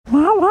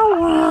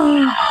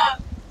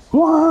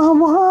Wah,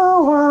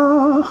 wah,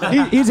 wah.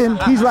 He's in.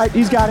 He's right.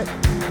 He's got it.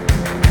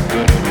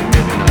 Good evening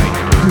to you,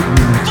 ladies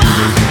and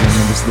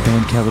gentlemen. This is the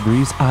band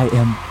Calabrese. I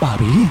am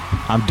Bobby.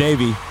 I'm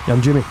Davey. I'm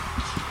Jimmy.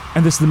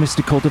 And this is the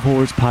Mystic Cult of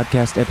Horrors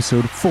podcast,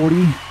 episode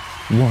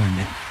 41.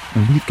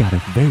 And we've got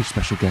a very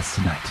special guest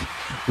tonight.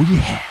 We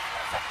have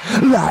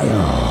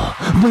Lyle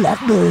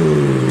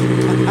Blackburn.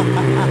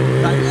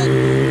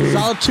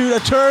 Solitude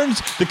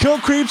Returns, The Kill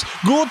Creeps,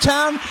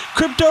 Ghoultown,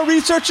 crypto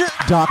researcher.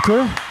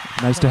 Doctor,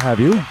 nice to have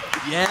you.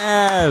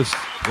 Yes.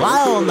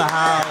 Lyle in the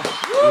house.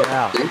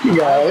 Yeah. Thank you,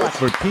 guys.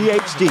 For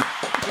PhD.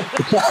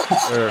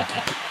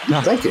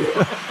 Thank you.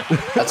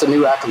 That's a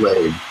new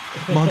accolade.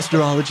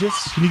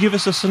 Monsterologist. Can you give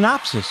us a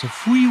synopsis of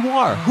who you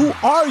are? Who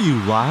are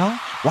you, Lyle?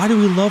 Why do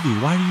we love you?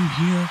 Why are you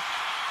here?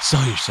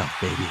 Sell yourself,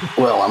 baby.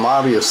 Well, I'm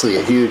obviously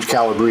a huge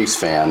Calabrese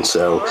fan,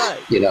 so,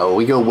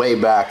 we go way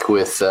back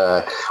with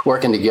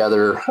working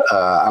together.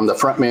 I'm the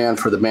front man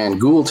for the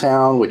band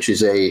Ghoultown, which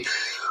is a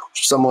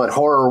somewhat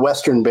horror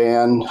Western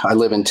band. I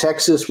live in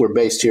Texas. We're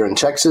based here in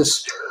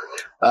Texas.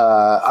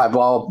 I've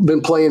been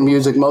playing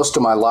music most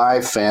of my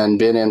life and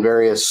been in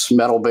various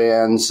metal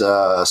bands,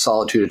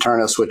 Solitude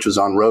Eternus, which was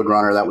on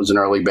Roadrunner. That was an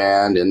early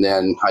band. And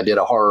then I did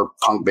a horror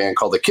punk band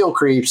called the Kill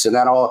Creeps. And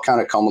that all kind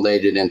of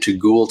culminated into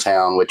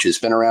Ghoultown, which has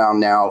been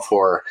around now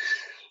for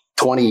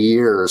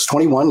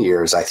 21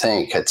 years, I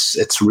think.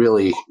 It's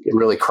really,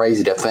 really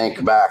crazy to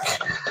think back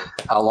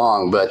how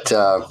long, but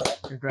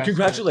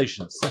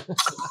Congratulations.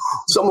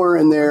 somewhere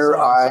in there,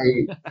 I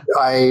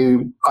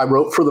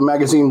wrote for the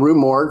magazine Rue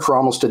Morgue for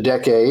almost a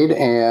decade,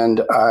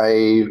 and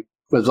I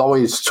was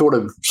always sort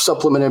of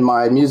supplemented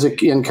my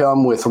music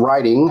income with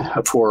writing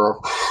for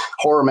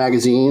horror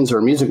magazines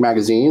or music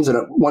magazines. And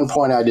at one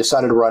point I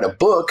decided to write a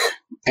book,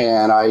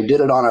 and I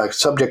did it on a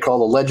subject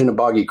called The Legend of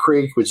Boggy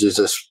Creek, which is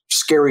a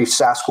scary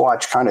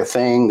Sasquatch kind of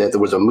thing that there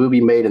was a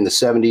movie made in the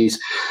 70s.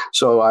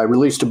 So I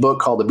released a book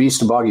called The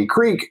Beast of Boggy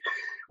Creek,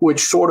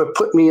 which sort of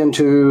put me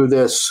into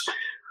this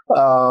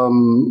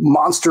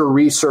monster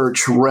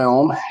research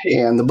realm.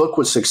 And the book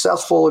was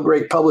successful, a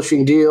great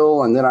publishing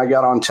deal. And then I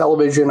got on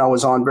television. I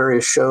was on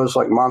various shows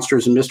like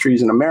Monsters and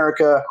Mysteries in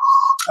America.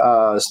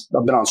 I've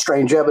been on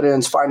Strange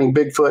Evidence, Finding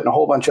Bigfoot, and a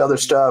whole bunch of other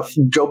stuff.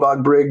 Joe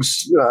Bob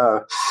Briggs,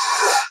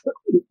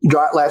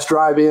 Last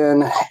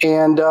Drive-In.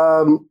 And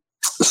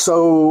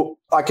so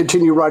I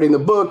continue writing the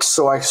books.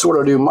 So I sort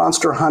of do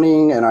monster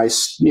hunting, and I,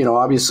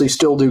 obviously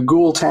still do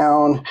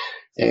Ghoultown.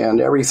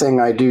 And everything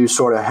I do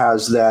sort of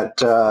has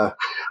that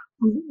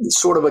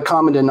sort of a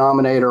common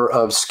denominator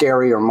of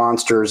scary or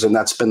monsters. And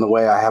that's been the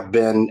way I have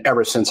been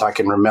ever since I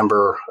can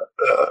remember,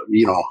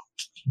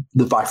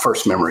 my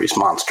first memories,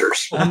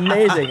 monsters.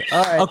 Amazing.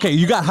 All right. Okay,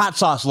 you got hot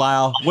sauce,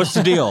 Lyle. What's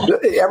the deal?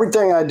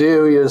 Everything I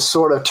do is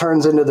sort of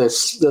turns into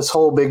this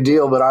whole big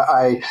deal. But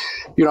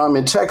I'm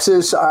in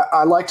Texas.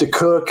 I like to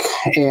cook,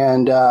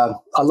 and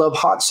I love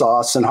hot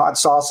sauce and hot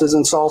sauces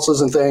and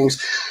salsas and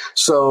things.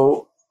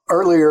 So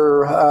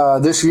earlier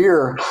this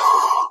year,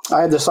 I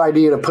had this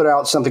idea to put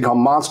out something called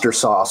Monster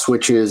Sauce,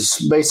 which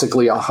is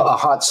basically a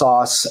hot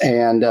sauce.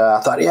 And I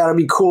thought, it'd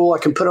be cool. I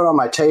can put it on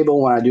my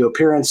table when I do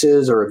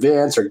appearances or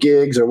events or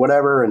gigs or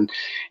whatever. And,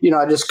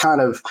 I just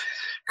kind of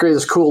created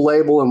this cool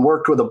label and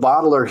worked with a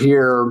bottler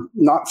here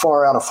not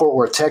far out of Fort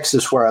Worth,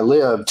 Texas, where I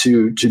live,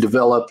 to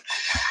develop,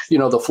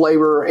 the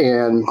flavor.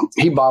 And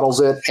he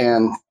bottles it,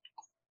 and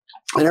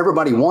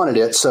everybody wanted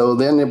it. So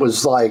then it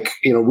was like,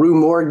 Rue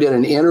Morgue did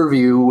an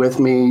interview with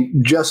me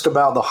just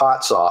about the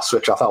hot sauce,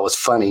 which I thought was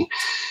funny.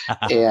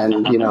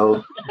 And,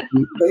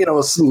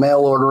 mail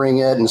ordering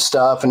it and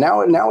stuff. And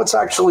now it's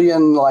actually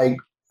in like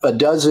a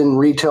dozen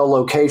retail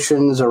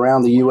locations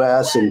around the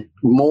U.S. and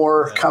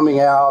more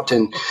coming out.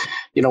 And,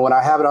 when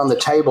I have it on the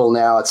table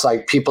now, it's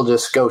like people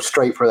just go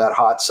straight for that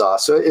hot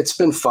sauce. So it's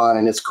been fun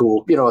and it's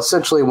cool.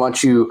 Essentially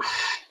once you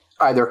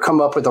either come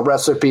up with a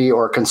recipe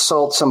or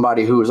consult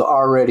somebody who is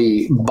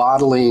already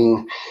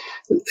bottling,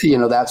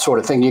 that sort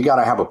of thing. You got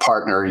to have a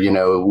partner,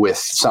 with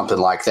something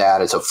like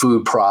that as a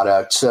food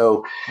product.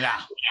 So,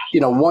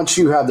 once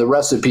you have the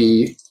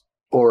recipe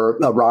or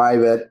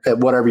arrive at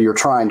whatever you're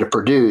trying to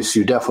produce,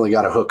 you definitely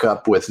got to hook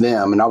up with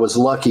them. And I was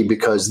lucky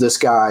because this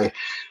guy,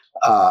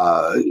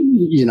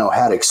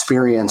 had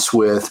experience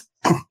with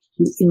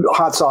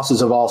hot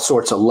sauces of all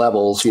sorts of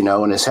levels,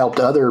 and has helped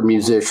other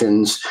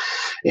musicians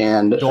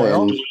and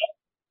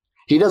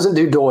he doesn't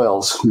do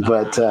Doyle's,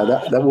 but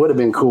that would have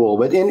been cool.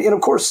 But and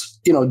of course,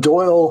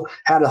 Doyle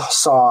had a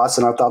sauce,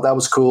 and I thought that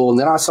was cool. And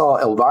then I saw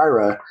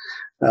Elvira,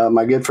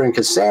 my good friend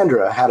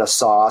Cassandra, had a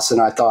sauce, and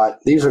I thought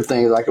these are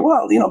things like,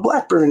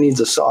 Blackburn needs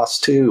a sauce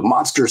too,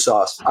 monster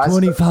sauce.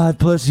 25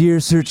 plus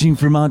years searching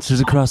for monsters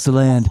across the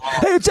land.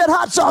 Hey, it's that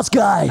hot sauce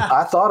guy.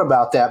 I thought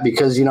about that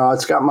because,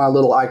 it's got my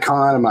little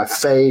icon and my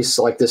face,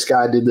 like this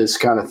guy did this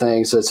kind of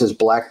thing. So it says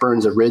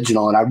Blackburn's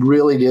original. And I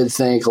really did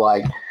think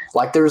like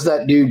there's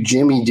that dude,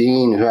 Jimmy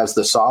Dean, who has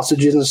the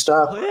sausages and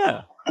stuff. Oh,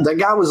 yeah. That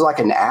guy was like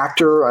an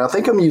actor, I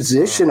think a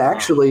musician,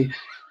 actually.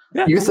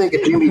 You think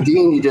of Jimmy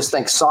Dean, you just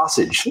think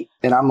sausage.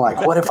 And I'm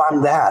like, what if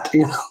I'm that?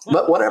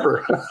 But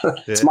whatever.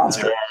 It's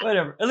Monster.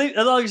 Whatever.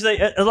 As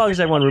long as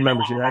everyone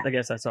remembers you, I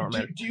guess that's all that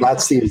matters.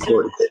 That's the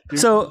important thing.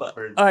 So,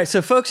 all right.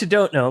 So, folks who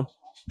don't know,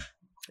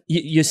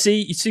 you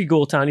see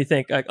Ghoul Town, you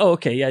think like, oh,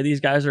 okay, yeah, these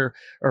guys are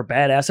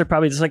badass. They're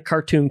probably just like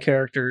cartoon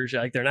characters.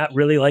 Like they're not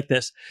really like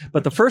this.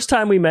 But the first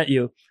time we met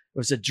you, it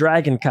was at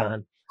Dragon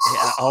Con.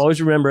 I always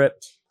remember it.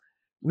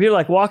 We were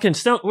like walking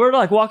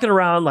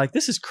around like,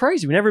 this is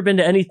crazy. We've never been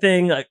to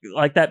anything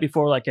like that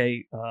before, like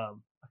a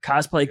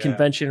cosplay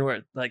convention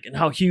where like, and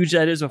how huge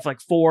that is with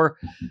like 4,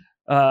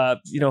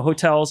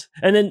 hotels.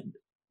 And then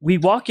we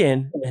walk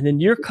in and then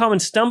you're coming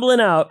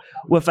stumbling out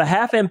with a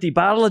half empty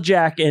bottle of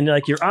Jack and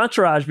like your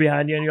entourage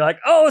behind you. And you're like,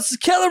 oh, it's the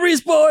Killer Breeze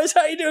boys.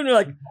 How you doing? You're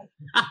like,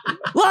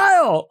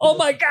 Lyle. Oh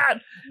my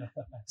God.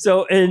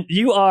 So, and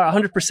you are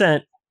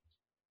 100%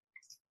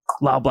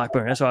 Lyle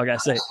Blackburn. That's all I gotta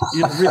say.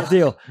 You're the real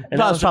deal. And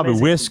that was probably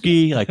amazing.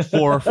 Whiskey, like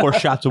four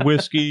shots of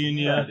whiskey,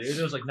 and dude,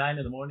 it was like 9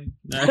 a.m.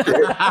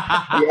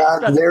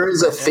 Yeah, there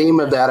is a theme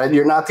of that.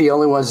 You're not the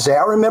only one to say,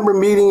 I remember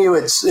meeting you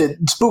at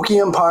Spooky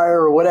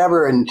Empire or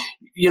whatever, and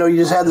you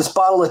just had this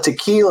bottle of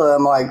tequila.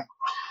 I'm like,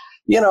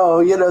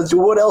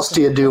 what else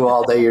do you do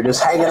all day? You're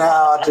just hanging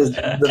out.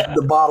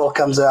 The bottle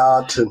comes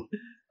out, and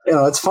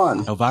it's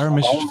fun. Elvira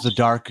Mistress of the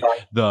Dark,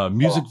 the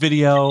music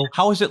video.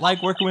 How is it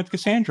like working with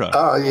Cassandra?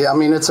 Oh, yeah. I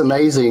mean, it's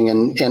amazing.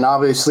 And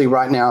obviously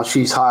right now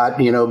she's hot,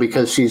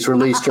 because she's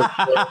released her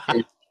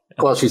book.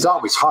 Well, she's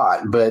always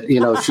hot, but, she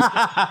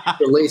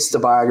released the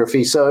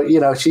biography. So,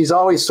 she's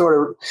always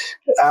sort of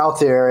out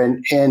there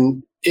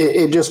and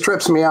it just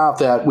trips me out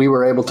that we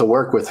were able to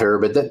work with her.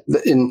 But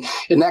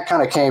that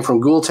kind of came from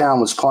Ghoul Town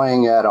was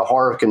playing at a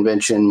horror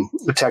convention,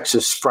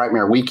 Texas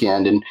Frightmare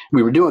Weekend. And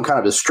we were doing kind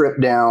of a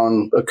stripped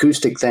down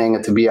acoustic thing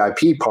at the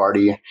VIP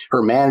party.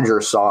 Her manager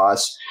saw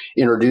us,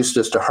 introduced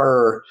us to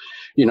her,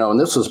 and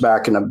this was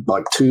back in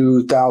like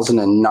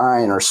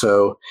 2009 or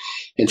so.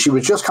 And she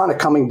was just kind of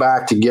coming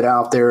back to get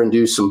out there and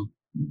do some,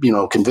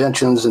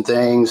 conventions and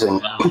things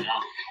and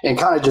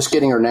kind of just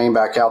getting her name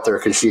back out there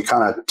because she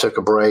kind of took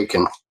a break.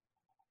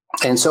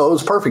 And so it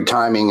was perfect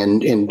timing.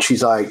 And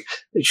she's like,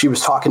 she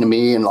was talking to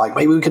me and like,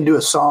 maybe we could do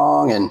a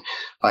song. And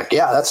like,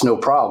 yeah, that's no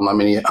problem. I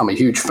mean, I'm a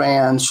huge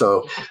fan.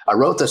 So I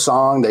wrote the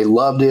song. They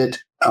loved it.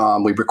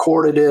 We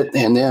recorded it.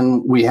 And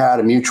then we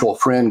had a mutual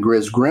friend,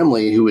 Grizz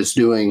Grimley, who was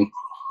doing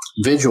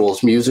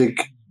visuals,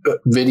 music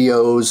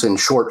videos and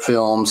short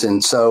films.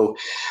 And so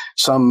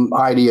some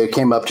idea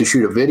came up to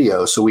shoot a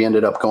video. So we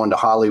ended up going to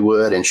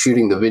Hollywood and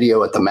shooting the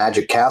video at the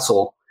Magic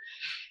Castle.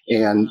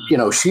 And,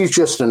 she's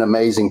just an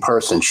amazing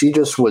person. She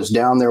just was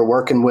down there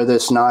working with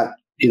us, not,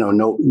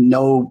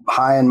 no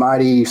high and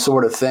mighty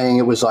sort of thing.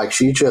 It was like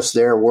she's just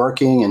there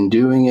working and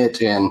doing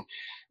it and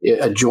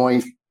a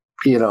joint,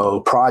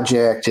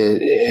 project.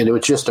 And it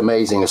was just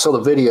amazing. So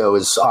the video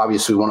is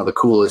obviously one of the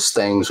coolest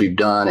things we've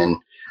done.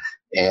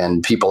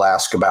 And people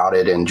ask about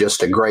it and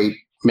just a great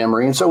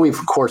memory. And so we've,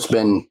 of course,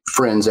 been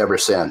friends ever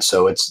since.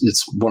 So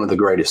it's one of the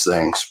greatest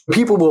things.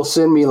 People will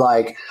send me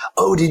like,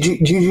 oh, did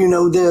you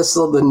know this,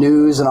 the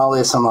news and all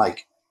this? I'm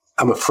like,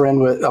 I'm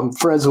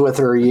friends with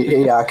her.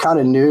 Yeah, I kind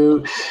of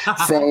knew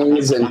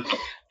things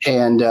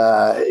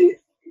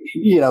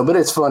but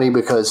it's funny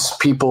because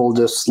people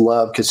just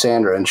love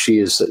Cassandra and she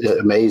is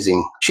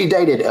amazing. She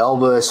dated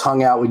Elvis,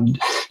 hung out with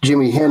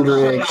Jimi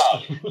Hendrix.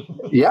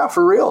 Yeah,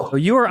 for real. Well,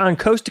 you were on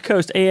Coast to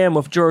Coast AM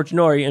with George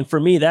Noory. And for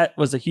me, that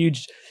was a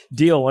huge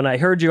deal. When I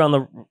heard you on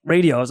the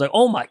radio, I was like,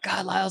 oh my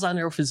God, Lyle's on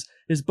there with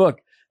his book.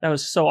 That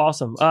was so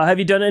awesome. Have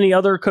you done any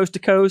other Coast to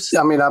Coast?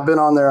 I mean, I've been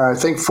on there, I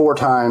think 4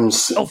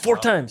 times. Oh, 4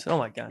 times. Oh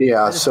my God.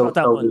 Yeah. So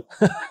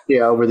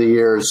over the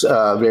years,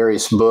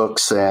 various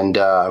books and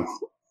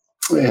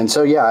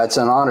so, yeah, it's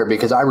an honor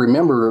because I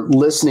remember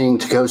listening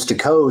to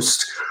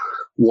Coast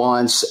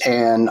once,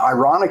 and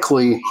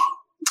ironically,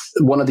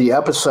 one of the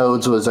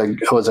episodes was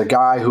a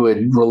guy who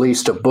had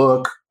released a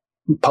book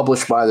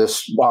published by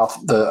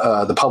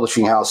the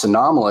publishing house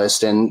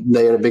Anomalist, and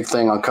they had a big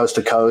thing on Coast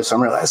to Coast. I'm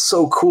like, that's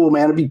so cool,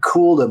 man. It'd be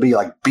cool to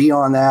be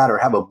on that or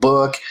have a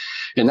book.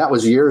 And that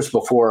was years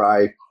before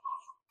I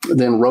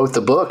then wrote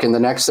the book. And the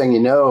next thing you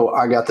know,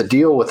 I got the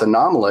deal with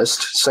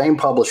Anomalist, same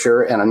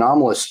publisher, and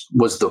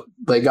Anomalist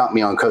they got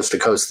me on Coast to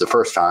Coast the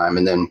first time.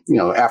 And then,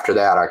 after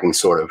that I can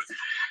sort of,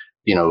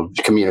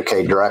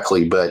 communicate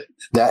directly, but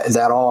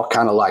that all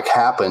kind of like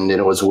happened. And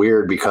it was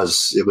weird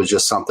because it was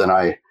just something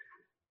I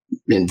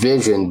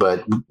envisioned,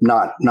 but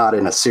not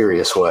in a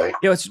serious way.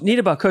 What's neat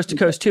about Coast to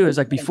Coast too is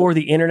like before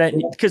the internet,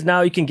 because now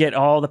you can get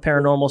all the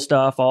paranormal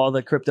stuff, all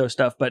the crypto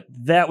stuff, but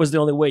that was the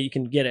only way you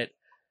can get it.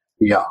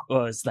 Yeah,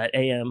 was that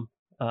AM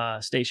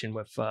station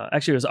with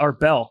actually it was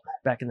Art Bell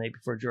back in the day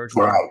before George.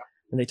 Right.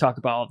 And they talk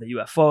about all the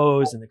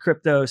UFOs and the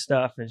crypto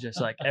stuff and just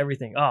like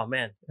everything. Oh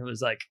man, it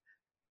was like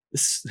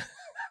this.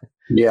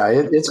 Yeah,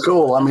 it's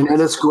cool. I mean, and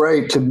it's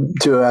great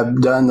to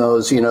have done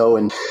those,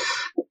 and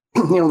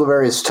the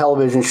various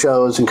television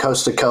shows and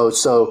Coast to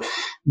Coast. So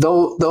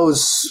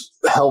those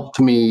helped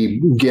me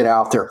get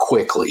out there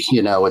quickly.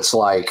 It's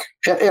like,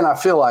 and I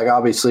feel like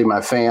obviously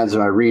my fans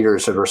and my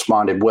readers have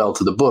responded well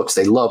to the books.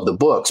 They love the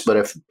books, but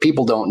if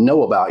people don't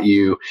know about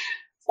you,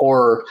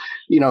 or,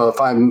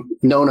 if I'm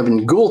known of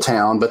in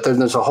Ghoultown, but then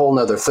there's a whole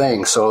nother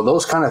thing. So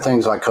those kind of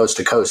things like Coast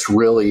to Coast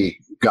really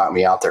got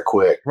me out there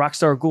quick.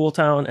 Rockstar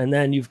Ghoultown, and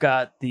then you've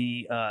got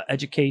the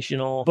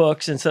educational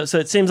books. And so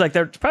it seems like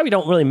they probably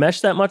don't really mesh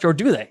that much, or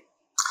do they?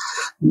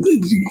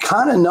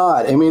 Kind of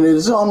not. I mean, it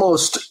is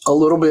almost a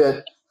little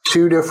bit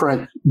two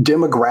different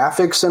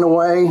demographics in a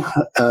way,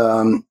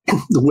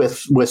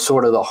 with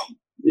sort of the,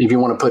 if you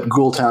want to put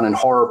Ghoultown in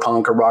horror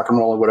punk or rock and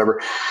roll or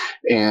whatever,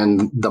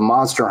 and the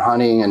monster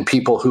hunting and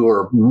people who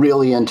are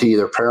really into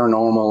either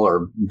paranormal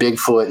or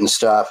Bigfoot and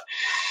stuff.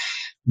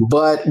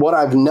 But what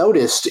I've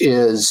noticed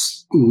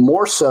is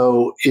more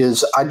so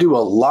is I do a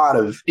lot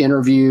of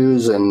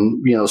interviews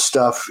and,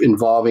 stuff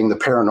involving the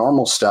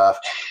paranormal stuff.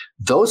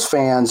 Those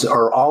fans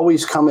are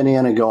always coming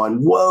in and going,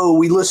 "Whoa,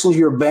 we listen to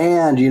your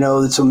band.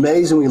 It's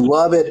amazing. We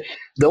love it."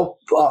 They'll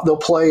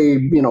play,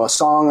 a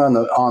song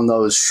on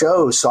those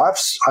shows. So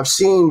I've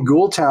seen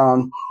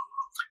Ghoultown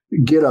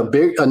get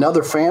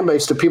another fan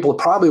base to people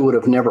that probably would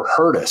have never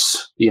heard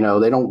us. They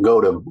don't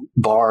go to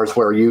bars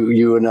where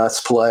you and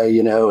us play,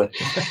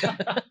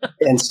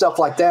 and stuff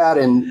like that.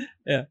 And,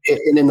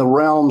 and in the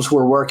realms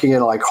we're working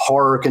at like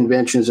horror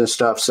conventions and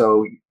stuff.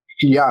 So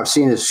yeah, I've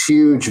seen this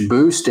huge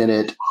boost in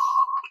it,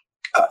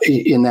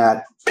 in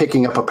that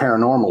picking up a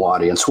paranormal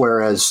audience.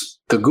 Whereas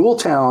the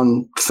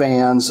Ghoultown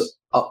fans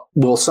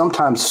will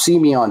sometimes see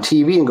me on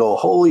TV and go,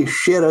 "Holy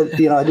shit, I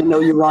didn't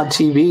know you were on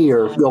TV,"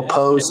 or they'll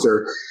post,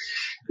 or,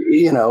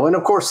 and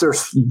of course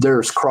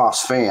there's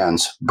cross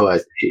fans,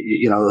 but,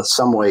 in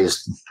some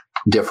ways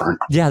different.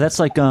 Yeah, that's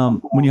like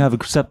when you have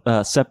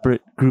a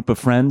separate group of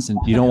friends and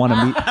you don't want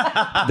to meet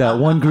the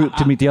one group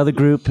to meet the other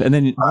group, and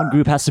then one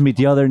group has to meet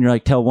the other, and you're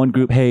like, tell one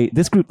group, "Hey,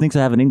 this group thinks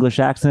I have an English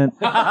accent,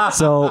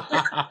 so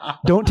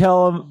don't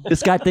tell them.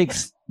 This guy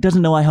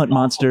doesn't know I hunt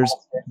monsters.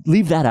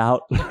 Leave that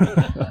out."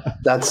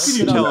 What can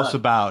you tell us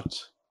about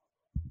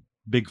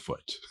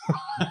Bigfoot?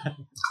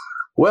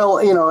 Well,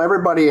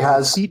 everybody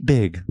has eat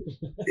big,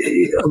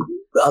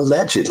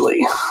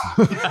 allegedly.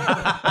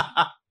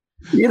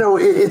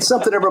 It's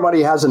something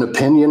everybody has an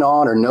opinion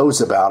on or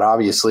knows about.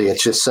 Obviously,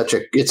 it's just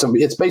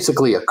it's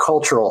basically a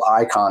cultural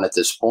icon at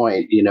this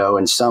point.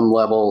 In some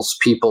levels,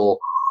 people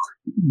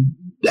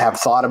have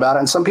thought about it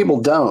and some people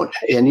don't.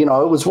 And, it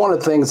was one of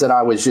the things that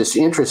I was just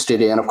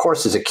interested in. Of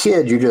course, as a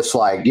kid, you're just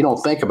like, you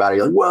don't think about it.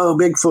 You're like, "Whoa,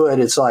 Bigfoot."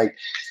 It's like,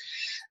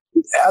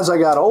 as I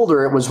got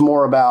older, it was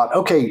more about,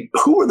 okay,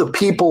 who are the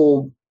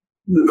people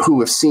who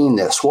have seen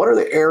this? What are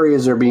the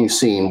areas they're being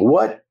seen?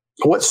 What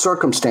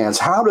circumstance?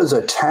 How does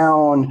a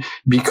town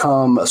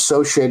become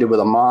associated with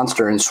a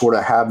monster and sort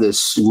of have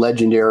this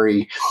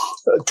legendary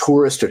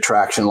tourist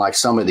attraction like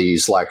some of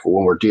these, like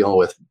when we're dealing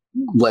with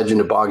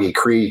Legend of Boggy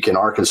Creek in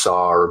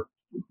Arkansas, or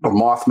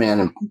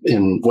Mothman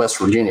in West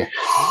Virginia.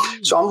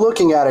 So I'm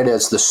looking at it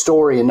as the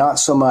story and not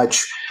so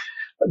much,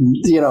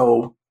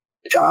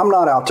 I'm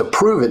not out to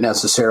prove it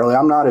necessarily.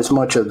 I'm not as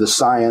much of the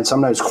science. I'm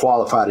not as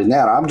qualified in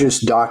that. I'm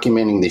just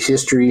documenting the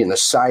history and the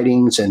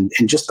sightings and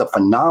just the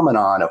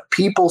phenomenon of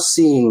people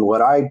seeing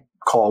what I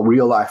call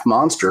real life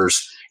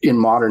monsters in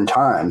modern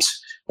times,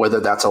 whether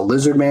that's a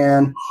lizard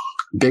man,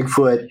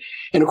 Bigfoot.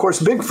 And of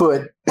course,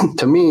 Bigfoot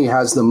to me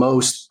has the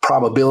most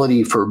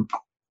probability for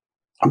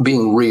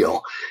being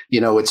real.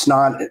 It's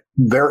not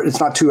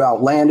too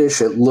outlandish.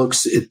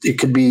 It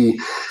could be,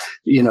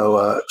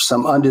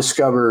 some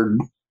undiscovered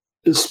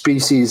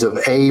species of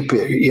ape.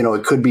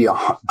 It could be a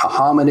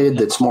hominid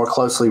that's more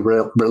closely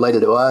related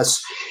to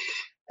us.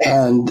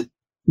 And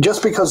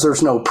just because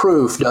there's no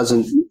proof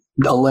doesn't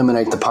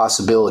eliminate the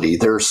possibility.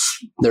 There's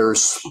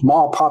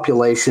small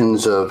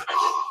populations of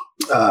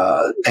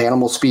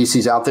animal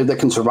species out there that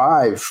can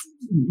survive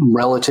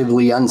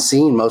relatively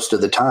unseen most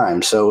of the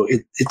time. So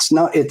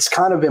it's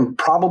kind of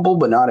improbable,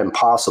 but not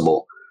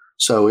impossible.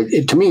 So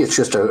to me, it's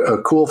just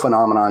a cool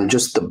phenomenon.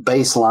 Just the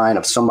baseline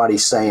of somebody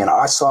saying,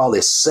 "I saw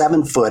this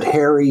 7-foot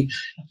hairy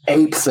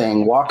ape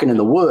thing walking in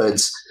the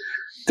woods."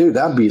 Dude,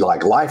 that'd be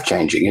like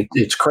life-changing.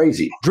 It's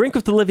crazy. Drink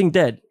with the Living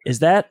Dead. Is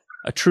that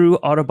a true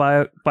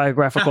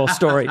autobiographical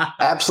story?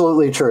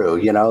 Absolutely true.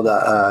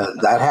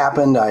 That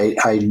happened.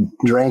 I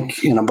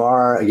drank in a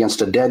bar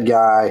against a dead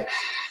guy,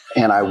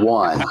 and I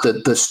won.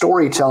 The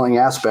storytelling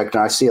aspect,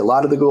 and I see a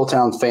lot of the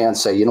Ghoultown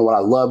fans say, what I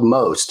love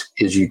most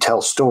is you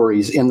tell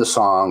stories in the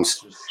songs,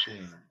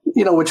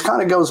 which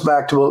kind of goes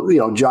back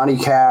to, Johnny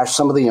Cash,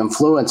 some of the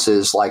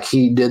influences, like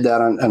he did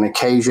that on an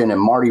occasion, and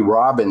Marty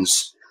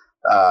Robbins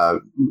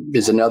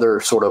is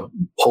another sort of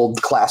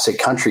old classic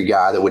country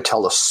guy that would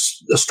tell a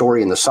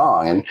story in the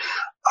song. And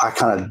I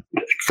kind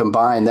of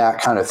combine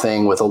that kind of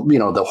thing with,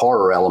 the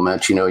horror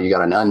element. You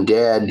got an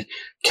undead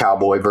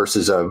cowboy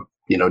versus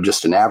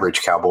just an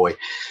average cowboy.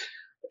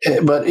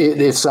 But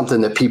it's something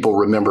that people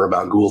remember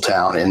about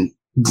Ghoultown. And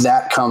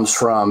that comes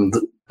from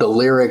the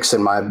lyrics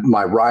and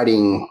my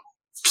writing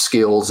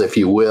skills, if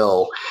you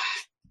will.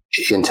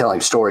 in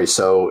telling stories.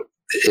 So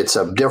it's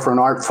a different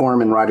art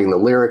form in writing the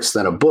lyrics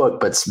than a book,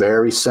 but it's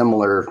very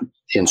similar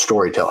in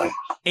storytelling.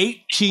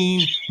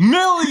 18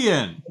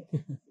 million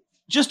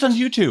just on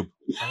YouTube.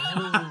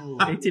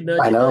 18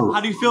 million. I know. How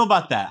do you feel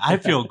about that? I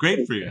feel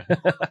great for you.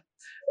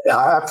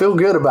 I feel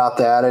good about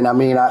that. And I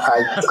mean,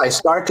 I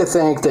start to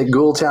think that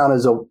Ghoultown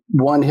is a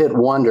one-hit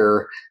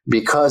wonder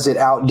because it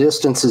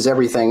outdistances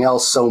everything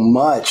else so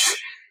much.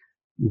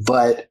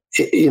 But,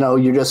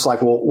 you're just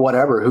like, well,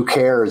 whatever, who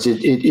cares?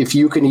 If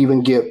you can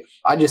even get,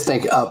 I just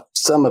think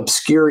some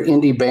obscure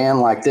indie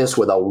band like this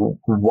with a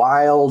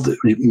wild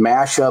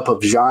mashup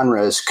of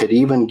genres could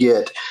even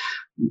get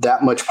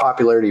that much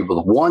popularity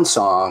with one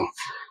song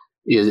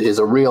is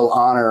a real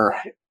honor.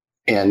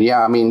 And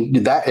yeah, I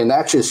mean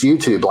that's just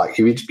YouTube. Like if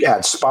you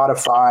add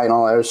Spotify and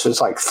all that, it's just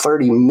like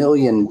 30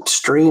 million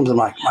streams. I'm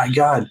like, my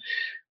God,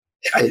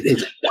 I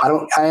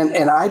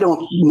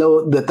don't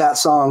know that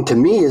song to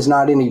me is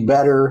not any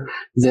better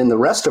than the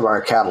rest of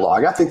our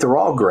catalog. I think they're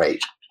all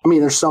great. I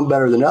mean, there's some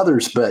better than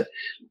others, but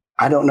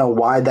I don't know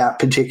why that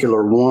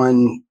particular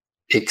one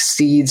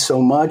exceeds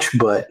so much,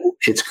 but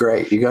it's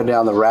great. You go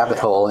down the rabbit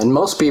hole. And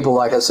most people,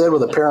 like I said,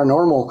 with a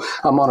paranormal,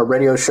 I'm on a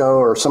radio show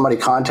or somebody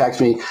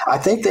contacts me, I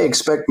think they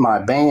expect my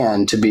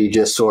band to be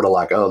just sort of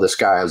like, oh, this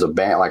guy has a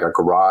band, like a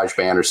garage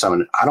band or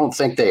something. I don't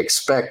think they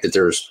expect that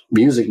there's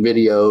music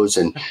videos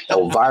and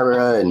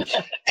Elvira and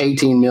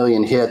 18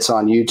 million hits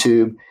on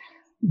YouTube.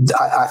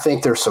 I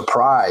think they're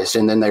surprised,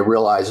 and then they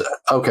realize,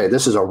 okay,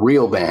 this is a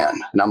real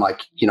band. And I'm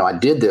like, I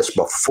did this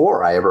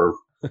before I ever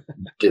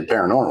did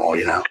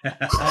paranormal,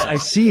 I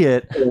see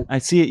it.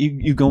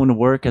 You going to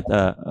work at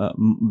the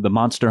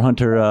Monster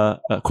Hunter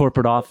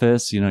corporate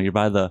office. You're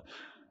by the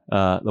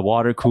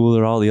water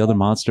cooler. All the other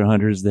Monster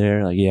Hunters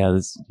there. Like, yeah,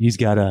 he's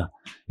got a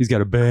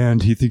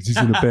band. He thinks he's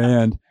in a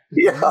band.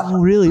 Yeah. Oh,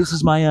 really? This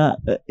is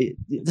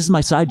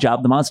my side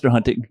job, the monster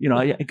hunting.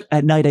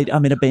 At night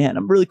I'm in a band.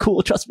 I'm really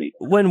cool. Trust me.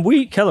 When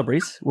we,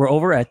 Calabrese, were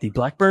over at the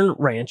Blackburn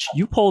Ranch,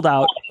 you pulled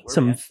out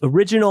some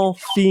original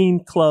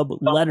Fiend Club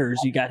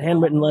letters. You got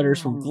handwritten letters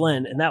from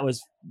Glenn, and that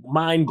was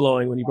mind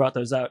blowing when you brought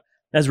those out.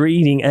 As we're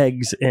eating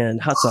eggs and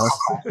hot sauce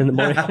in the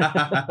morning.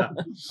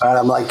 And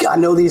I'm like, I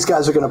know these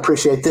guys are going to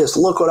appreciate this.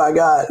 Look what I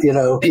got.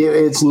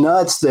 It's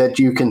nuts that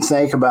you can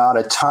think about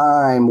a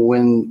time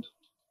when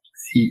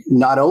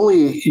not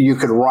only you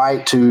could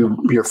write to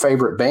your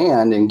favorite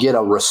band and get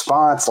a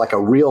response like a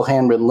real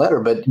handwritten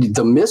letter, but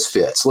the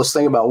Misfits, let's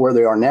think about where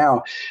they are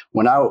now.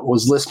 When I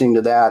was listening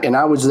to that, and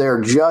I was there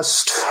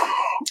just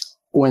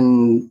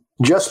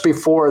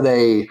before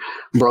they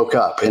broke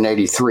up in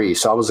 '83.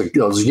 So I was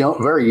young,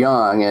 very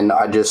young, and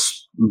I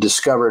just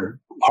discovered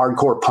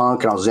hardcore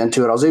punk, and I was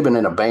into it. I was even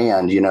in a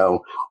band,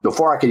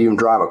 before I could even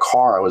drive a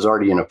car, I was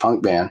already in a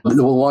punk band.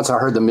 Well, once I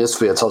heard the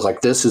Misfits, I was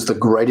like, this is the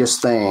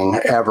greatest thing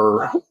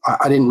ever.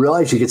 I didn't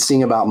realize you could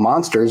sing about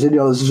monsters. It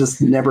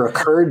just never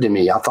occurred to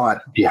me. I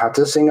thought you have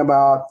to sing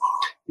about,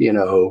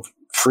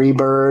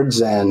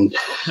 Freebirds and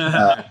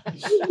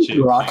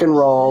rock and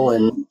roll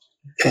and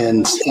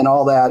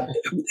all that.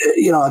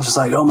 I was just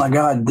like, oh my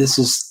God, this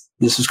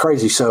is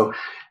crazy. So,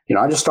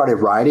 I just started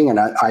writing, and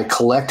I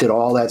collected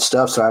all that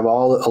stuff. So I have a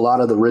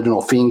lot of the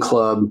original Fiend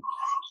Club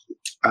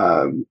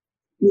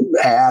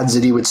ads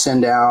that he would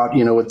send out,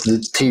 with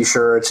the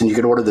T-shirts, and you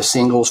could order the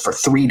singles for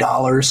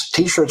 $3.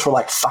 T-shirts were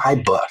like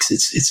 $5.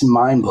 It's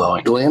mind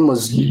blowing. Glenn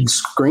was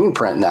screen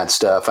printing that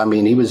stuff. I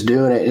mean, he was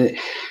doing it,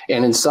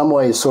 and in some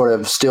ways, sort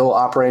of still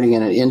operating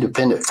in an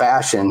independent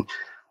fashion.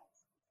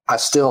 I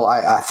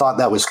thought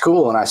that was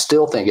cool, and I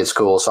still think it's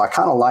cool. So I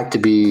kind of like to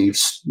be,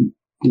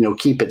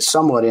 keep it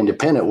somewhat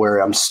independent, where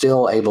I'm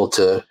still able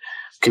to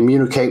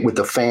communicate with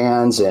the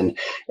fans and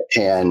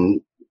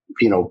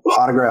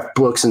autograph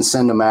books and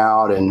send them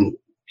out. And,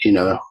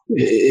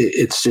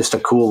 it's just a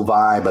cool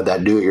vibe of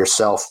that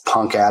do-it-yourself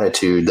punk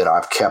attitude that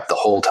I've kept the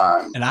whole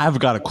time. And I've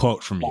got a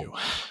quote from you,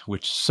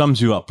 which sums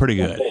you up pretty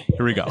good.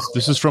 Here we go.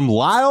 This is from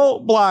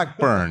Lyle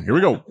Blackburn. Here we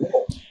go.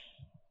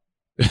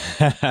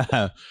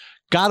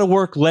 Gotta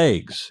work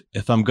legs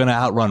if I'm gonna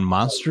outrun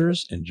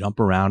monsters and jump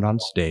around on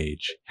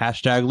stage.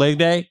 Hashtag leg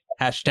day.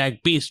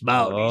 Hashtag beast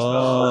mode.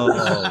 Oh,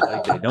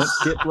 leg day. Don't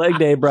skip leg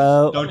day,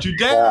 bro. Don't you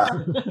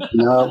dare.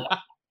 No,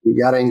 you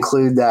got to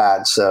include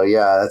that. So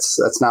yeah,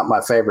 that's not my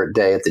favorite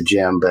day at the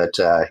gym, but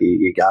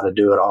you got to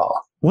do it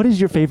all. What is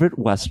your favorite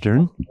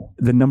Western?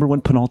 The number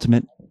one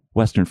penultimate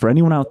Western for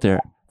anyone out there,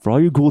 for all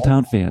you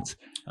Ghoultown fans.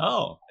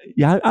 Oh.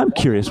 Yeah, I'm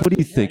curious. What do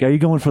you think? Are you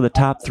going for the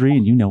top three?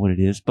 And you know what it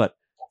is, but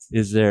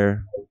is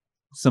there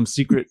some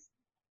secret,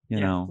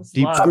 deep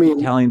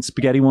Italian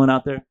spaghetti one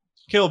out there?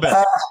 Kill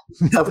Bill.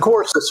 Of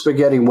course, the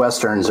spaghetti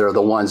Westerns are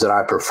the ones that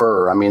I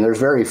prefer. I mean, there's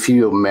very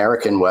few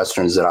American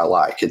Westerns that I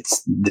like.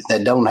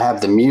 They don't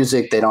have the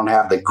music, they don't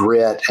have the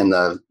grit and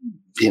the,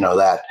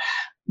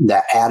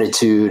 that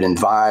attitude and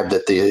vibe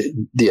that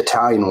the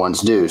Italian ones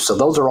do. So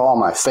those are all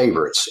my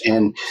favorites.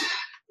 And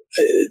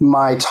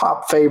my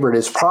top favorite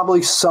is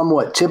probably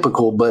somewhat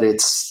typical, but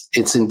it's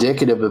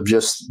indicative of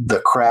just the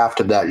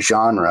craft of that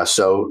genre.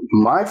 So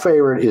my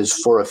favorite is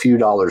For a Few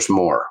Dollars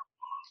More.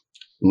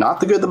 Not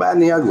the Good, the Bad,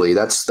 and the Ugly.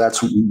 That's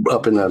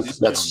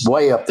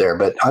way up there.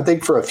 But I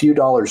think for a few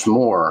dollars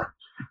more,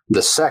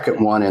 the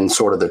second one in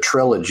sort of the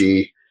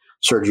trilogy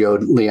Sergio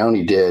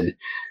Leone did,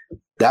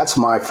 that's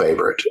my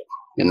favorite.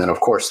 And then, of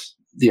course,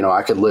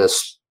 I could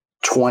list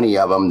 20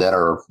 of them that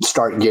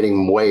start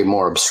getting way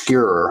more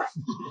obscure.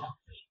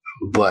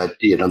 But,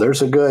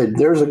 there's a good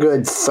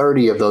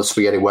 30 of those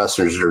spaghetti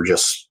westerns that are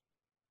just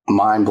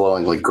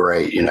mind-blowingly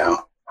great,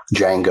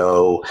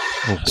 Django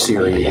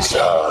series,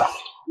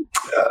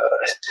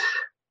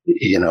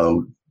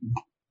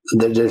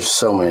 there's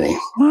so many.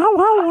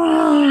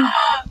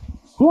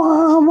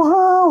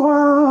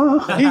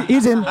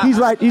 He's in. He's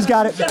right. He's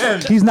got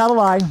it. He's not a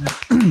lie.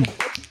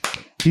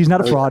 He's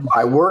not a fraud.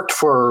 I worked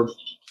for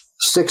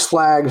Six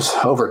Flags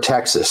over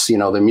Texas, the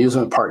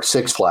amusement park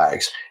Six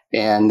Flags.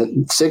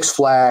 And Six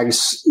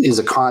Flags is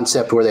a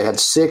concept where they had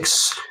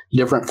 6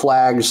 different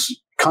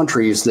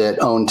countries that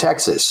own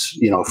Texas,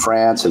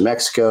 France and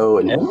Mexico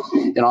and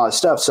all that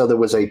stuff. So there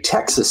was a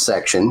Texas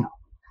section,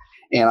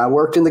 and I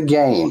worked in the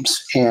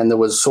games, and there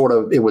was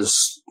it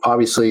was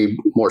obviously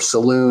more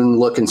saloon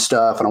looking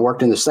stuff. And I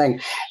worked in this thing,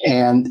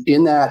 and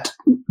in that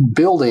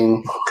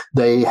building,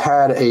 they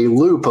had a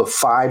loop of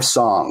 5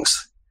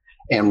 songs.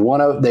 And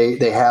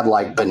they had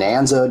like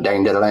Bonanza, and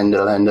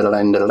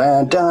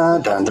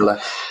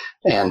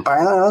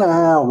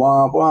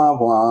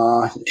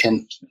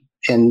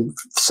and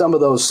some of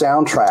those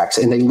soundtracks,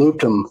 and they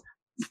looped them.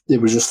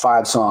 It was just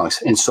 5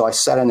 songs. And so I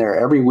sat in there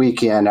every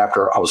weekend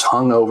after I was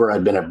hungover.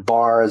 I'd been at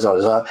bars. I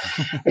was up,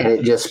 and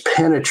it just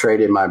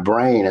penetrated my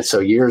brain. And so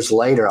years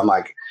later, I'm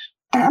like,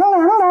 how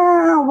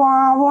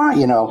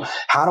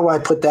do I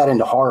put that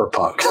into horror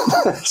punk?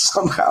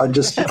 Somehow it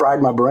just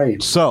fried my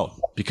brain. So,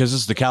 because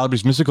this is the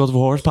Calabrese Mystical of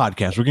Horrors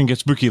podcast, we're going to get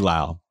spooky,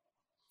 Lyle.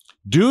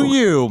 Do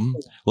you,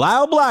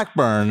 Lyle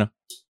Blackburn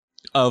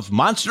of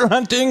Monster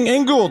Hunting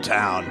in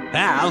Ghoultown,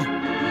 have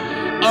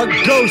a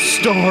ghost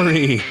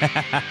story?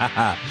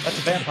 That's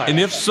a vampire. And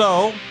if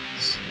so,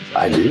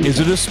 I do. Is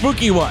it a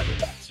spooky one?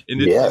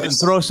 And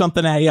Yes. throw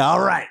something at you.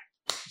 All right.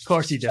 Of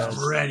course he does.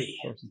 I'm ready.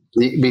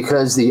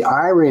 Because the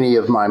irony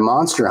of my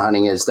monster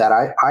hunting is that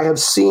I have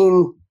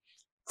seen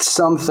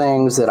some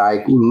things that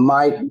I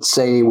might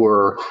say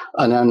were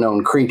an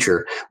unknown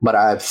creature, but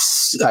I've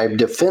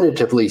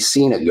definitively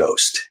seen a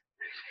ghost.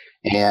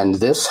 And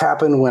this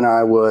happened when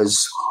I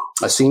was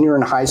a senior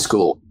in high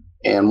school,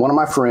 and one of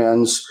my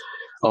friends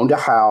owned a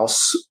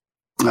house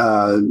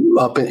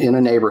up in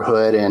a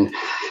neighborhood, and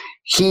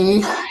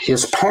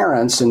his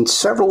parents and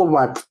several of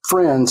my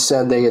friends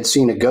said they had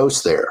seen a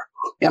ghost there.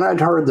 And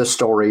I'd heard the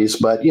stories,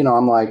 but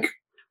I'm like,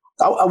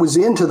 I was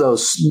into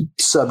those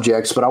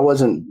subjects, but I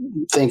wasn't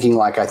thinking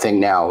like I think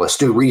now. Let's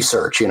do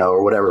research,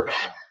 or whatever.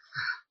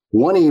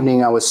 One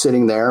evening I was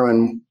sitting there,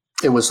 and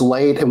it was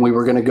late, and we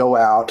were going to go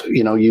out.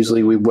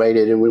 Usually we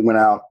waited and we went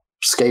out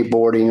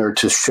skateboarding or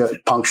to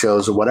punk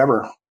shows or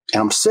whatever.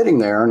 And I'm sitting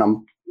there,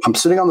 and I'm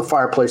sitting on the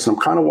fireplace, and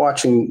I'm kind of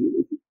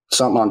watching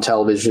something on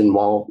television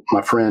while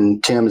my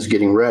friend Tim is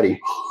getting ready.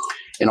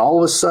 And all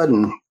of a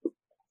sudden,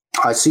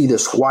 I see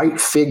this white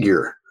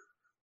figure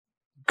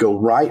go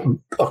right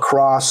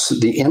across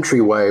the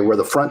entryway where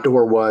the front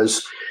door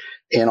was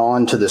and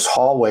onto this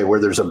hallway where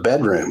there's a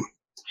bedroom.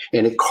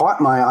 And it caught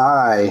my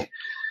eye,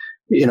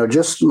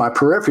 just my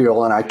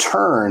peripheral, and I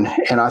turned,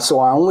 and I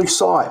only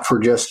saw it for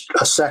just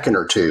a second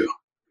or two.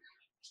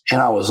 And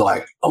I was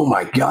like, oh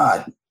my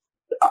God,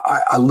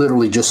 I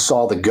literally just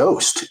saw the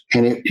ghost.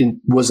 And it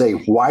was a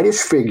whitish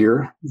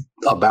figure,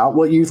 about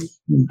what you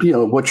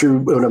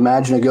would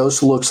imagine a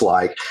ghost looks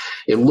like.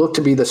 It looked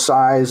to be the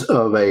size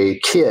of a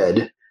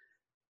kid,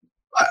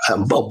 a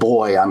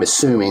boy, I'm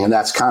assuming, and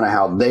that's kind of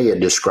how they had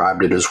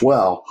described it as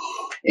well.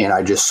 And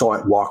I just saw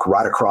it walk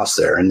right across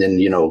there. And then,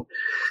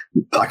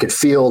 I could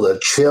feel the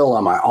chill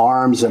on my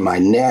arms and my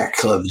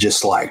neck of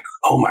just like,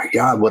 oh my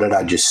God, what did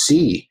I just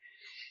see?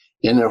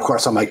 And then, of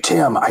course, I'm like,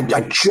 Tim, I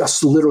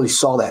just literally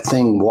saw that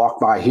thing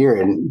walk by here.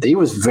 And he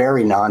was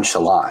very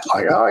nonchalant,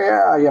 like, oh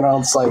yeah,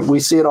 it's like,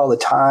 we see it all the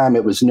time.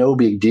 It was no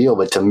big deal.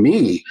 But to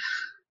me,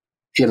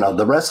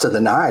 the rest of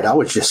the night, I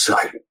was just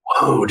like,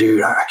 whoa,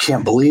 dude, I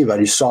can't believe I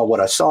just saw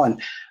what I saw.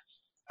 And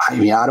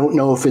I don't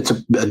know if it's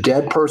a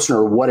dead person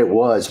or what it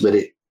was, but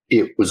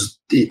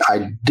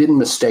I didn't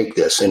mistake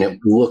this. And it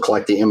looked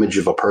like the image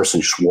of a person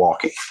just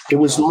walking. It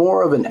was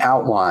more of an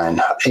outline,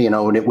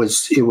 and it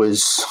was,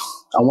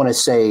 I want to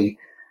say,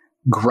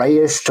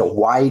 grayish to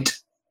white,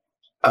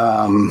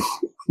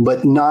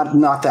 but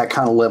not that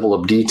kind of level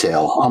of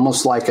detail,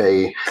 almost like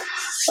a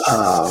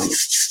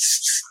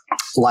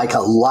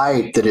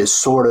light that is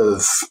sort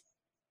of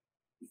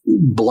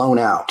blown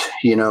out,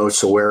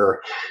 so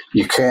where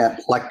you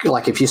can't,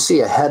 like if you see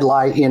a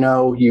headlight,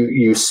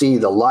 you see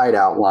the light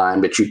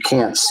outline, but you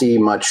can't see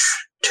much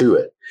to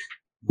it.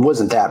 It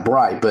wasn't that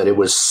bright, but it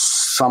was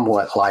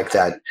somewhat like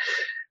that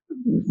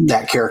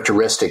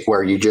characteristic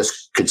where you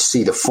just could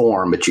see the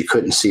form, but you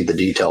couldn't see the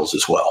details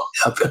as well.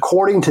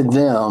 According to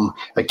them,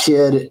 a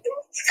kid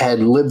had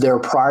lived there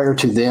prior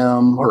to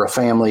them, or a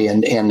family,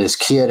 and this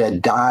kid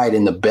had died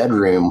in the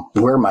bedroom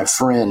where my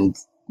friend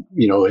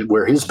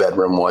where his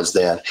bedroom was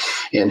then.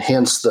 And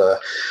hence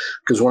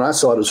because when I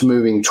saw it was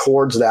moving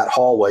towards that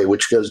hallway,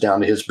 which goes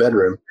down to his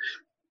bedroom.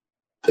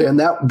 And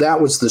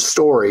that was the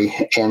story.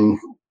 And,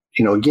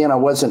 again, I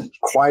wasn't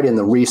quite in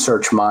the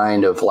research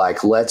mind of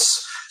like,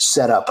 let's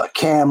set up a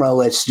camera,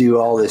 let's do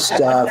all this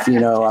stuff,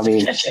 I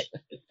mean,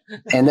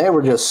 and they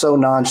were just so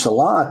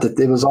nonchalant that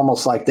it was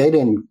almost like they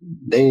didn't,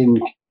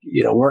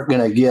 weren't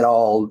going to get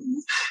all,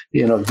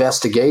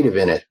 investigative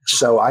in it.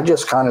 So I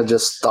just kind of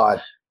just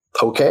thought,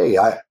 okay,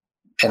 I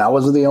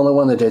wasn't the only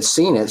one that had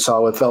seen it.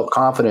 So I felt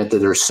confident that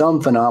there's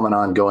some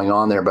phenomenon going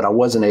on there, but I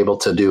wasn't able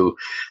to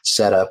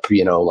set up,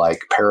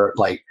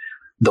 like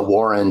the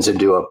Warrens and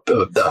do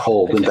the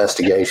whole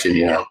investigation,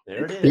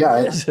 There it is.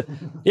 Yeah.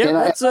 Yeah.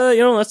 That's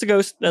the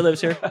ghost that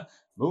lives here.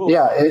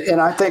 Yeah.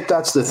 And I think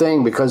that's the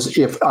thing, because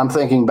if I'm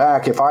thinking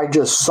back, if I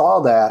just saw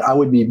that, I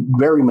would be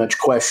very much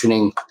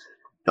questioning,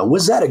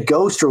 was that a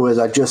ghost or was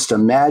I just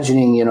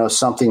imagining,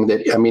 something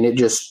that, it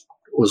just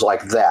was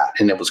like that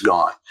and it was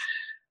gone.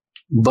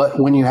 But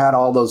when you had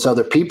all those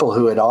other people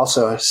who had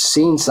also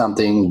seen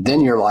something,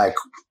 then you're like,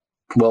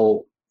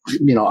 well,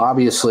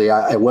 obviously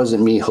it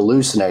wasn't me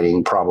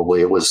hallucinating.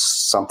 Probably it was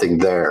something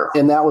there.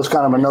 And that was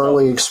kind of an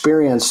early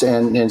experience.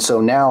 And so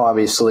now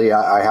obviously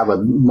I have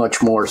a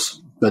much more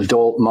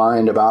adult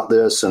mind about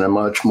this and a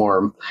much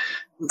more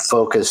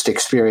focused,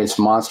 experienced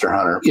monster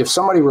hunter. If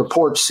somebody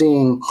reports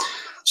seeing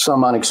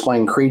some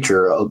unexplained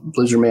creature, a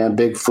lizard man,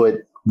 Bigfoot,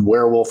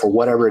 werewolf, or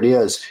whatever it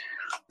is,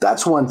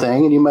 that's one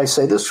thing. And you may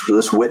say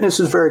this witness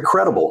is very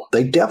credible.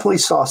 They definitely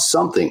saw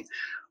something.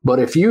 But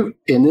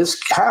and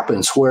this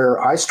happens where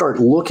I start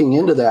looking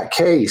into that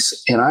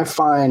case and I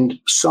find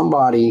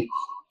somebody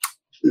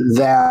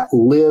that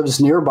lives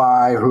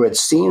nearby who had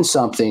seen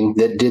something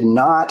that did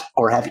not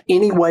or have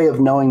any way of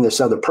knowing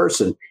this other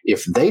person.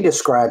 If they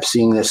describe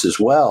seeing this as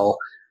well,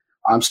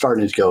 I'm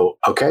starting to go,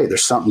 okay,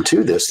 there's something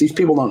to this. These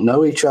people don't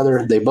know each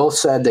other. They both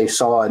said they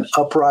saw an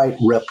upright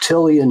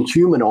reptilian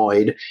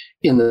humanoid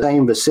in the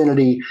same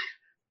vicinity,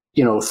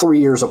 3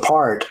 years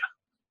apart.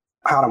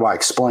 How do I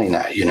explain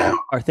that,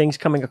 Are things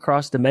coming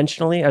across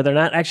dimensionally? Are they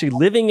not actually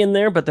living in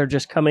there, but they're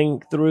just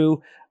coming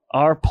through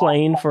our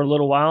plane for a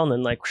little while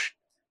and then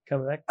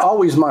coming back?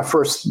 Always my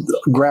first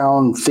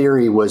ground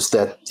theory was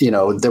that,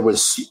 there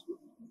was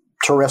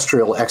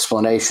terrestrial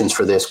explanations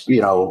for this,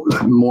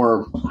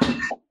 more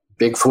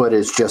Bigfoot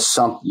is just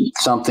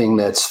something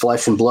that's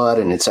flesh and blood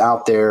and it's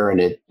out there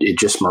and it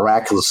just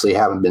miraculously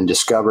haven't been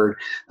discovered.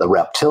 The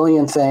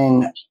reptilian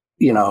thing,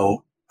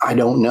 I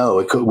don't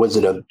know. Was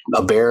it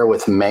a bear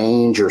with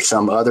mange or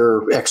some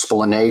other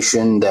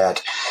explanation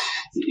that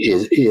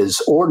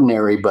is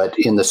ordinary, but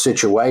in the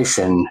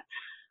situation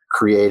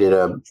created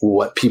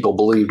what people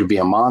believe to be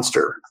a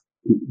monster?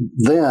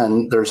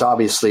 Then there's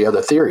obviously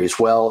other theories.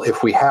 Well,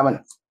 if we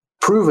haven't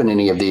proven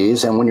any of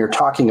these, and when you're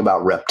talking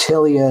about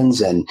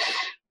reptilians and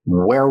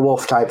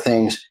werewolf type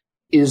things,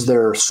 is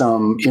there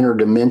some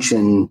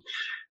interdimension,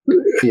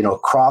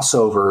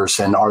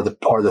 crossovers, and are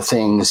the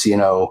things,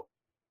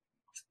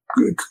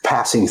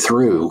 passing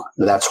through?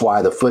 That's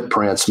why the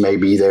footprints may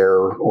be there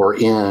or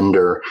end,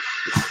 or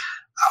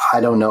I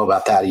don't know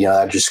about that.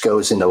 That just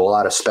goes into a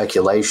lot of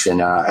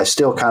speculation. I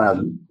still kind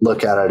of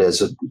look at it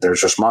as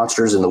there's just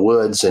monsters in the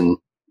woods, and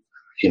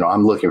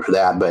I'm looking for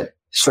that. But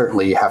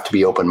certainly, you have to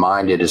be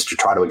open-minded as to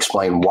try to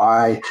explain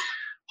why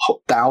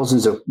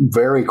thousands of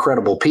very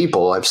credible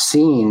people have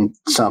seen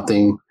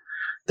something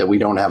that we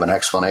don't have an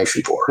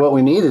explanation for. What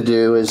we need to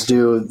do is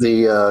do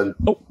the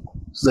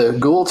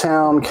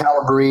Ghoultown,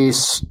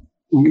 Calabrese,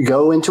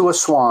 go into a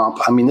swamp.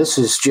 This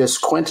is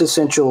just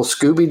quintessential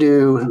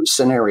Scooby-Doo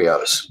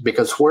scenarios,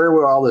 because where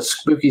were all the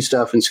spooky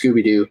stuff in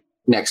Scooby-Doo?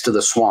 Next to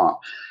the swamp.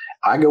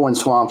 I go in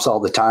swamps all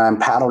the time,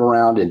 paddle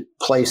around in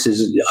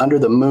places under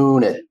the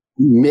moon at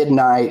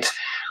midnight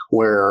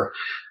where,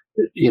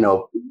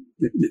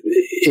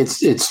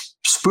 it's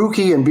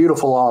spooky and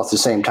beautiful all at the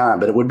same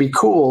time. But it would be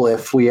cool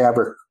if we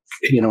ever,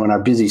 in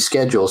our busy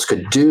schedules,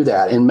 could do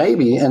that. And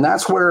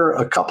that's where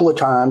a couple of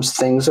times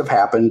things have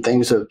happened.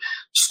 Things have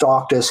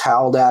stalked us,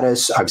 howled at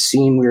us. I've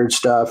seen weird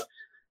stuff,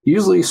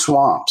 usually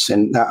swamps.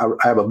 And I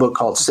have a book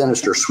called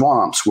Sinister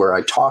Swamps where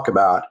I talk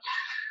about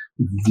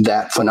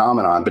that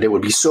phenomenon. But it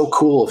would be so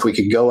cool if we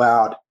could go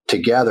out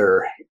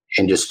together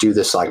and just do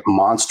this like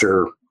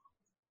monster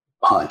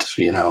hunt,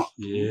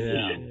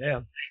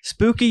 Yeah.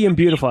 Spooky and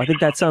beautiful. I think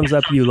that sums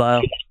up you,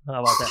 Lyle.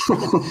 How about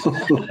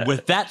that?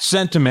 With that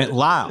sentiment,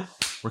 Lyle,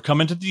 we're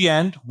coming to the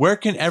end. Where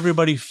can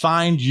everybody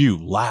find you,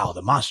 Lyle,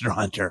 the monster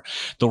hunter,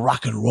 the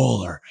rock and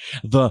roller,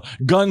 the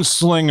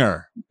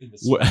gunslinger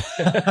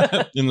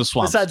in the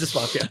swamp? Besides the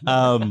swamp,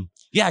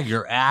 yeah.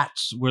 Your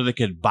ats, where they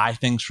could buy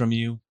things from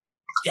you.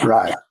 Yeah.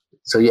 Right.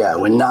 So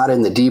when not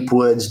in the deep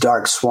woods,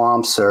 dark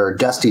swamps, or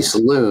dusty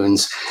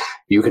saloons,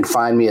 you can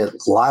find me at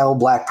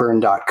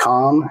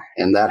lyleblackburn.com,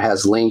 and that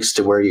has links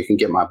to where you can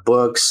get my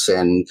books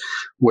and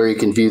where you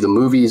can view the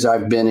movies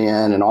I've been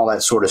in and all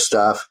that sort of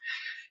stuff.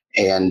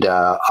 And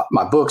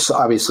my books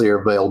obviously are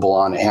available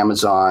on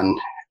Amazon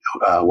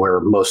where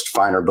most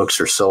finer books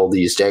are sold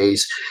these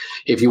days.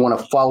 If you want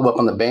to follow up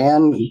on the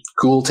band,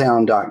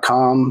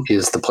 ghoultown.com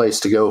is the place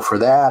to go for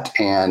that.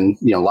 And,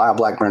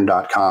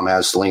 LyleBlackburn.com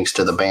has links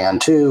to the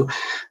band too.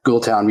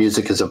 Ghoultown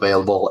music is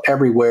available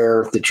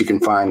everywhere that you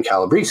can find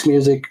Calabrese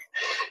music.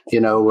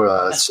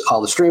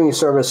 All the streaming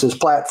services,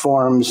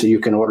 platforms, you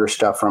can order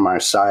stuff from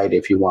our site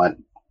if you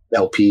want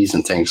LPs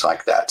and things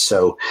like that.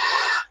 So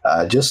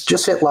just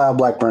hit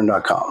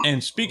LyleBlackburn.com.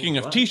 And speaking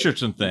of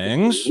t-shirts and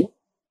things,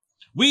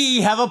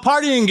 we have a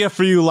partying gift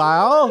for you,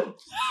 Lyle.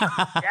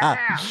 A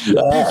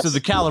piece of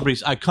the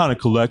Calabrese Iconic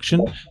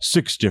Collection.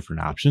 6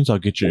 different options. I'll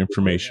get your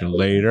information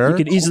later. You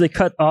could easily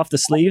cut off the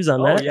sleeves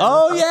on that.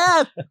 Oh,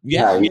 yeah.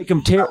 Yeah. Make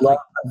them tear like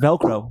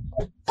Velcro.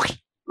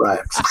 Right.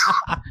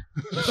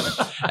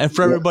 And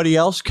for everybody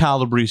else,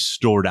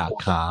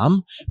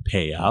 CalabreseStore.com.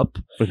 Pay up.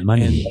 For the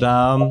money.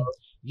 And,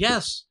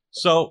 yes.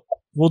 So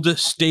we'll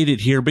just state it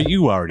here, but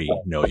you already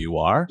know you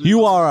are.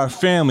 You are our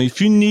family.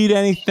 If you need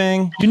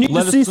anything, you need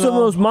let to us see some of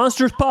know. those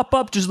monsters pop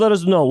up, just let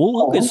us know.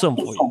 We'll get some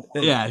for you.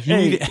 Yeah, if you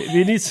Hey, need,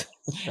 if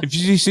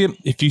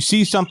if you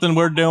see something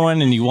we're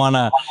doing and you want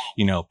to,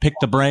 pick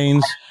the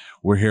brains,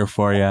 we're here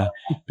for you.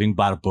 Bing,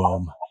 bada,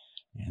 boom.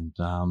 And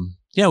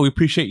we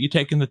appreciate you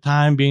taking the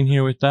time being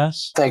here with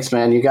us. Thanks,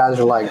 man. You guys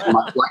are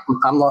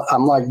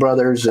I'm like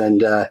brothers,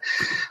 and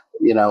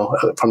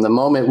from the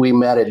moment we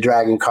met at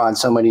Dragon Con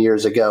so many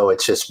years ago,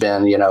 it's just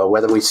been,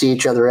 whether we see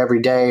each other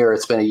every day or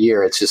it's been a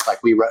year, it's just like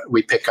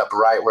we pick up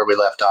right where we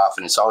left off,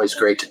 and it's always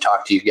great to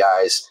talk to you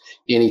guys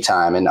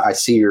anytime. And I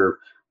see your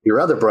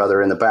other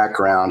brother in the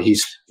background. He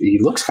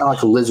looks kind of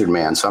like a lizard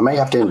man, so I may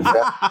have to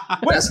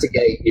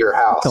investigate your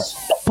house.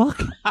 The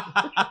fuck?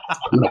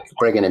 I'm going to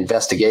bring an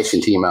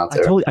investigation team out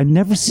there. I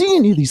never seen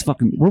any of these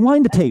fucking.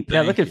 Rewind the tape.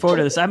 Yeah, looking forward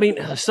to this. I mean,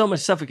 there's so much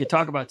stuff we could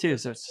talk about too.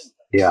 So it's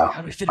how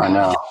do we fit it I in?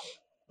 know.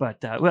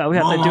 But we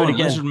have to do it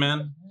again. Lizard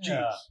man.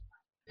 Jeez.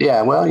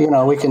 Yeah, well,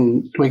 we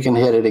can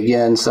hit it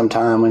again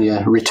sometime when you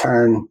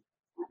return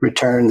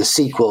the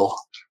sequel,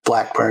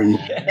 Blackburn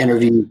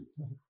interview.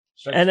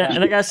 And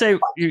I gotta say,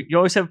 you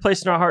always have a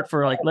place in our heart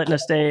for letting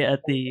us stay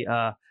at the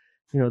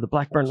the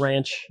Blackburn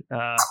Ranch.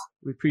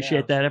 We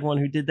appreciate that. Everyone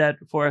who did that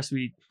for us,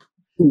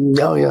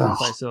 Oh yeah,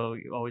 so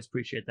we always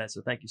appreciate that.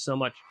 So thank you so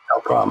much. No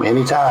problem.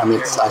 Anytime.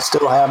 I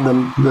still have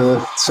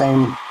the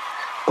same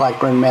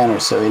Blackburn Manor,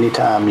 so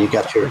anytime you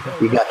got your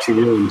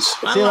rooms.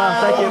 See you,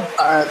 Lyle. Thank you.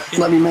 All right,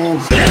 love you, man.